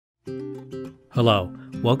Hello,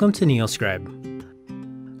 welcome to NeoScribe.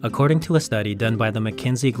 According to a study done by the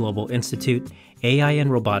McKinsey Global Institute, AI and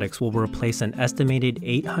robotics will replace an estimated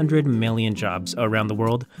 800 million jobs around the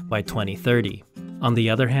world by 2030. On the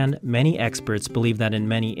other hand, many experts believe that in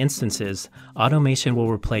many instances, automation will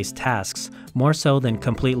replace tasks more so than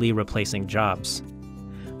completely replacing jobs.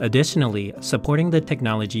 Additionally, supporting the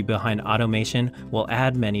technology behind automation will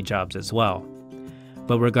add many jobs as well.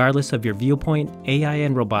 But regardless of your viewpoint, AI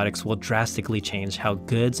and robotics will drastically change how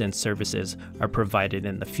goods and services are provided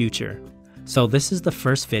in the future. So this is the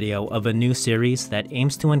first video of a new series that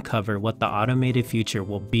aims to uncover what the automated future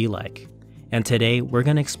will be like. And today, we're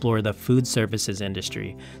going to explore the food services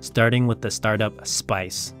industry, starting with the startup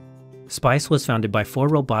Spyce. Spyce was founded by 4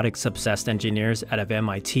 robotics-obsessed engineers out of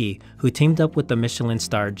MIT who teamed up with the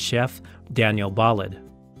Michelin-starred chef Daniel Boulud.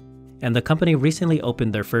 And the company recently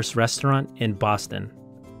opened their first restaurant in Boston.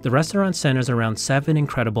 The restaurant centers around 7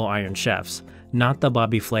 incredible Iron Chefs, not the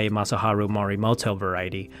Bobby Flay Masaharu Morimoto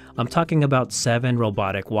variety. I'm talking about 7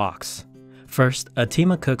 robotic woks. First, a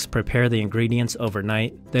team of cooks prepare the ingredients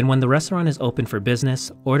overnight. Then when the restaurant is open for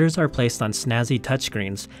business, orders are placed on snazzy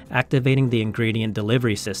touchscreens, activating the ingredient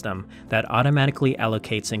delivery system that automatically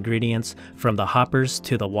allocates ingredients from the hoppers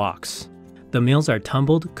to the woks. The meals are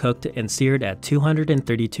tumbled, cooked, and seared at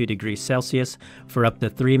 232 degrees Celsius for up to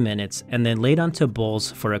 3 minutes and then laid onto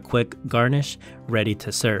bowls for a quick garnish, ready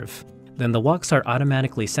to serve. Then the woks are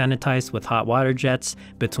automatically sanitized with hot water jets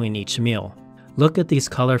between each meal. Look at these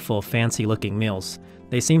colorful, fancy-looking meals.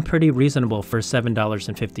 They seem pretty reasonable for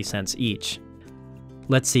 $7.50 each.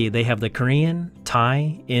 Let's see, they have the Korean,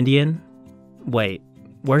 Thai, Indian. Wait,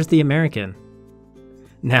 where's the American?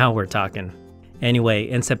 Now we're talking. Anyway,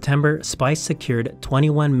 in September, Spyce secured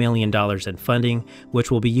 $21 million in funding, which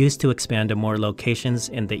will be used to expand to more locations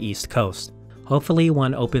in the East Coast. Hopefully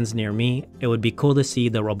one opens near me. It would be cool to see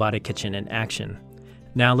the robotic kitchen in action.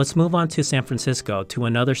 Now let's move on to San Francisco to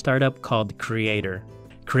another startup called Creator.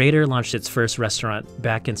 Creator launched its first restaurant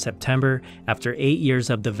back in September after 8 years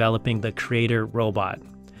of developing the Creator robot.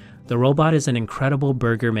 The robot is an incredible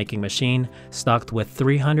burger-making machine stocked with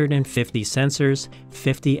 350 sensors,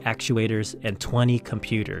 50 actuators, and 20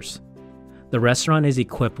 computers. The restaurant is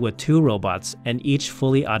equipped with 2 robots, and each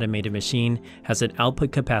fully automated machine has an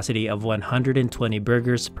output capacity of 120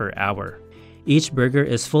 burgers per hour. Each burger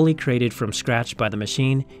is fully created from scratch by the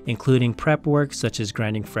machine, including prep work such as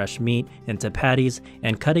grinding fresh meat into patties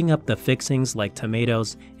and cutting up the fixings like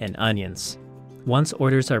tomatoes and onions. Once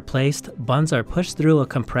orders are placed, buns are pushed through a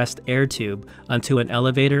compressed air tube onto an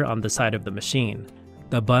elevator on the side of the machine.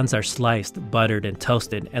 The buns are sliced, buttered, and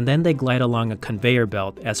toasted, and then they glide along a conveyor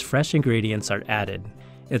belt as fresh ingredients are added.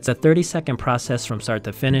 It's a 30-second process from start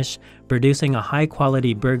to finish, producing a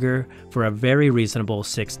high-quality burger for a very reasonable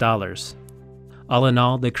 $6. All in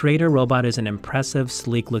all, the Creator robot is an impressive,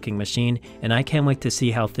 sleek-looking machine, and I can't wait to see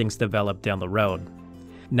how things develop down the road.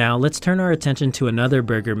 Now let's turn our attention to another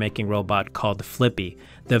burger-making robot called Flippy,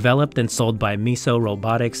 developed and sold by Miso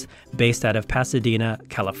Robotics, based out of Pasadena,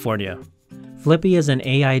 California. Flippy is an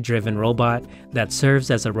AI-driven robot that serves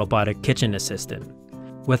as a robotic kitchen assistant.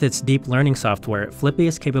 With its deep learning software, Flippy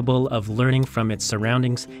is capable of learning from its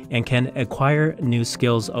surroundings and can acquire new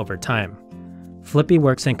skills over time. Flippy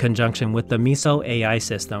works in conjunction with the Miso AI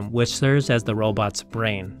system, which serves as the robot's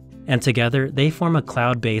brain, and together they form a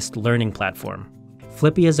cloud-based learning platform.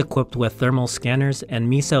 Flippy is equipped with thermal scanners, and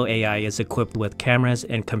Miso AI is equipped with cameras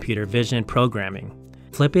and computer vision programming.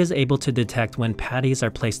 Flippy is able to detect when patties are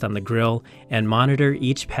placed on the grill and monitor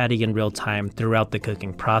each patty in real time throughout the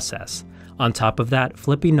cooking process. On top of that,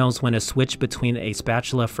 Flippy knows when to switch between a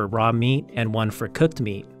spatula for raw meat and one for cooked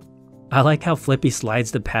meat. I like how Flippy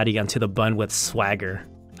slides the patty onto the bun with swagger.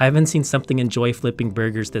 I haven't seen something enjoy flipping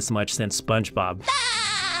burgers this much since SpongeBob.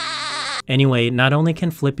 Anyway, not only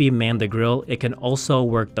can Flippy man the grill, it can also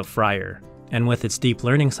work the fryer. And with its deep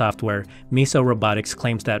learning software, Miso Robotics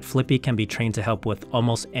claims that Flippy can be trained to help with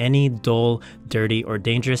almost any dull, dirty, or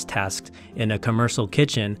dangerous task in a commercial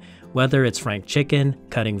kitchen, whether it's frying chicken,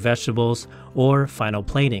 cutting vegetables, or final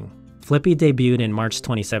plating. Flippy debuted in March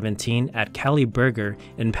 2017 at Cali Burger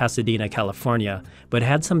in Pasadena, California, but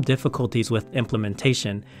had some difficulties with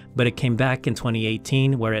implementation, but it came back in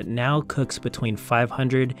 2018 where it now cooks between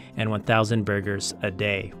 500 and 1,000 burgers a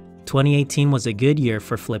day. 2018 was a good year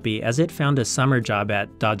for Flippy as it found a summer job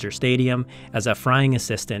at Dodger Stadium as a frying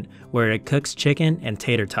assistant where it cooks chicken and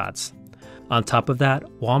tater tots. On top of that,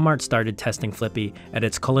 Walmart started testing Flippy at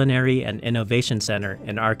its Culinary and Innovation Center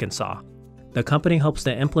in Arkansas. The company hopes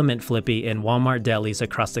to implement Flippy in Walmart delis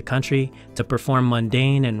across the country to perform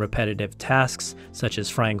mundane and repetitive tasks such as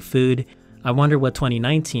frying food. I wonder what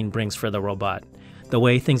 2019 brings for the robot. The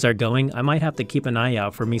way things are going, I might have to keep an eye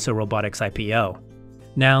out for Miso Robotics' IPO.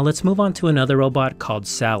 Now let's move on to another robot called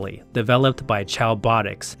Sally, developed by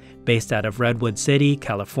Chowbotics, based out of Redwood City,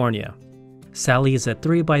 California. Sally is a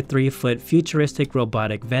 3x3 foot futuristic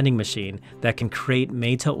robotic vending machine that can create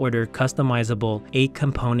made-to-order customizable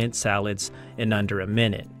 8-component salads in under a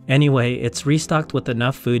minute. Anyway, it's restocked with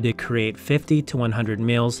enough food to create 50 to 100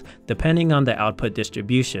 meals depending on the output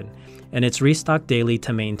distribution, and it's restocked daily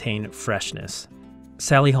to maintain freshness.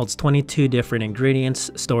 Sally holds 22 different ingredients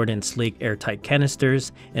stored in sleek airtight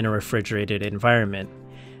canisters in a refrigerated environment.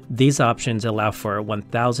 These options allow for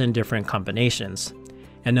 1,000 different combinations.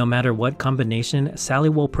 And no matter what combination, Sally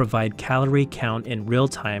will provide calorie count in real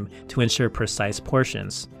time to ensure precise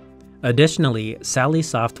portions. Additionally, Sally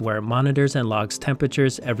software monitors and logs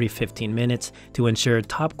temperatures every 15 minutes to ensure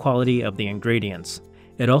top quality of the ingredients.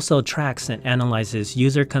 It also tracks and analyzes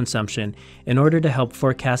user consumption in order to help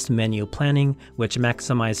forecast menu planning, which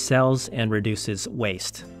maximizes sales and reduces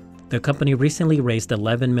waste. The company recently raised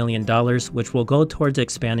 $11 million, which will go towards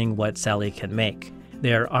expanding what Sally can make.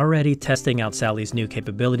 They are already testing out Sally's new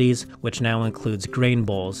capabilities, which now includes grain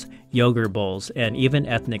bowls, yogurt bowls, and even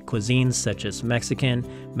ethnic cuisines such as Mexican,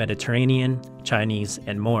 Mediterranean, Chinese,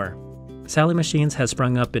 and more. Sally Machines has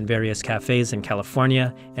sprung up in various cafes in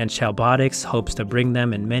California, and Chowbotics hopes to bring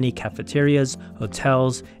them in many cafeterias,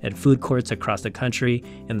 hotels, and food courts across the country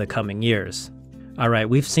in the coming years. Alright,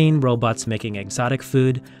 we've seen robots making exotic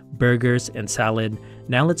food, burgers, and salad.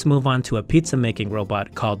 Now let's move on to a pizza-making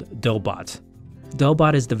robot called Doughbot.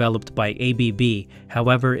 Doughbot is developed by ABB,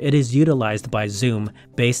 however, it is utilized by Zoom,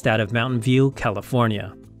 based out of Mountain View,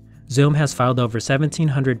 California. Zoom has filed over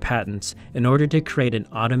 1,700 patents in order to create an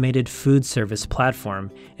automated food service platform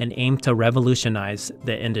and aim to revolutionize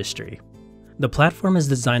the industry. The platform is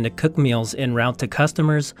designed to cook meals en route to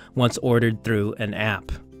customers once ordered through an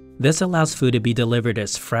app. This allows food to be delivered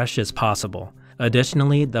as fresh as possible.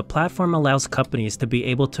 Additionally, the platform allows companies to be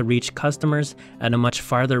able to reach customers at a much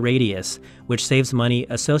farther radius, which saves money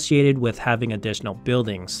associated with having additional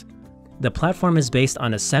buildings. The platform is based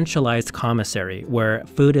on a centralized commissary where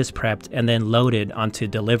food is prepped and then loaded onto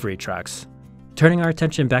delivery trucks. Turning our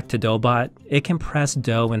attention back to Doughbot, it can press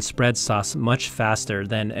dough and spread sauce much faster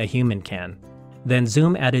than a human can. Then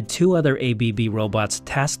Zoom added 2 other ABB robots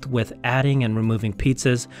tasked with adding and removing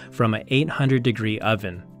pizzas from an 800-degree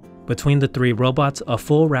oven. Between the 3 robots, a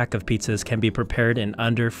full rack of pizzas can be prepared in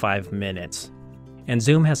under 5 minutes. And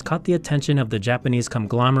Zoom has caught the attention of the Japanese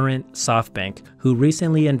conglomerate SoftBank, who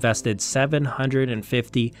recently invested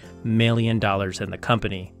 $750 million in the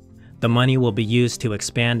company. The money will be used to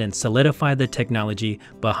expand and solidify the technology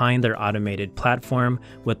behind their automated platform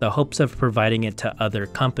with the hopes of providing it to other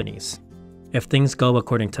companies. If things go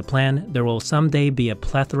according to plan, there will someday be a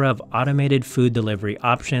plethora of automated food delivery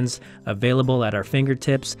options available at our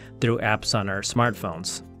fingertips through apps on our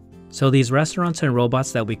smartphones. So these restaurants and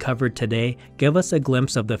robots that we covered today give us a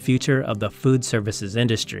glimpse of the future of the food services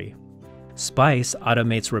industry. Spyce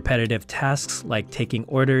automates repetitive tasks like taking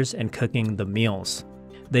orders and cooking the meals.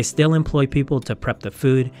 They still employ people to prep the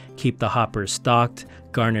food, keep the hoppers stocked,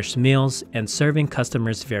 garnish meals, and serving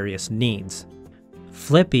customers various needs.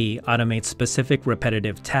 Flippy automates specific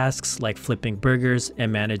repetitive tasks like flipping burgers and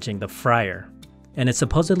managing the fryer. And it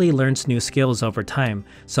supposedly learns new skills over time,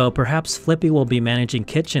 so perhaps Flippy will be managing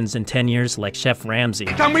kitchens in 10 years like Chef Ramsay.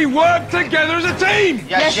 Can we work together as a team?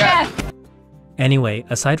 Yes, Chef! Anyway,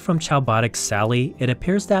 aside from Chowbotics' Sally, it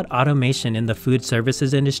appears that automation in the food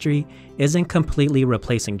services industry isn't completely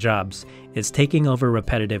replacing jobs. It's taking over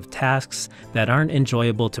repetitive tasks that aren't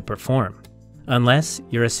enjoyable to perform. Unless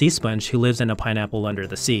you're a sea sponge who lives in a pineapple under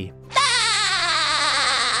the sea.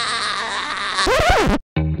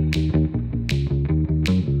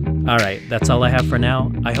 Alright, that's all I have for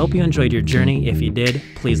now. I hope you enjoyed your journey. If you did,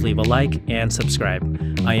 please leave a like and subscribe.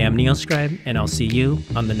 I am NeoScribe, and I'll see you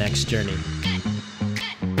on the next journey.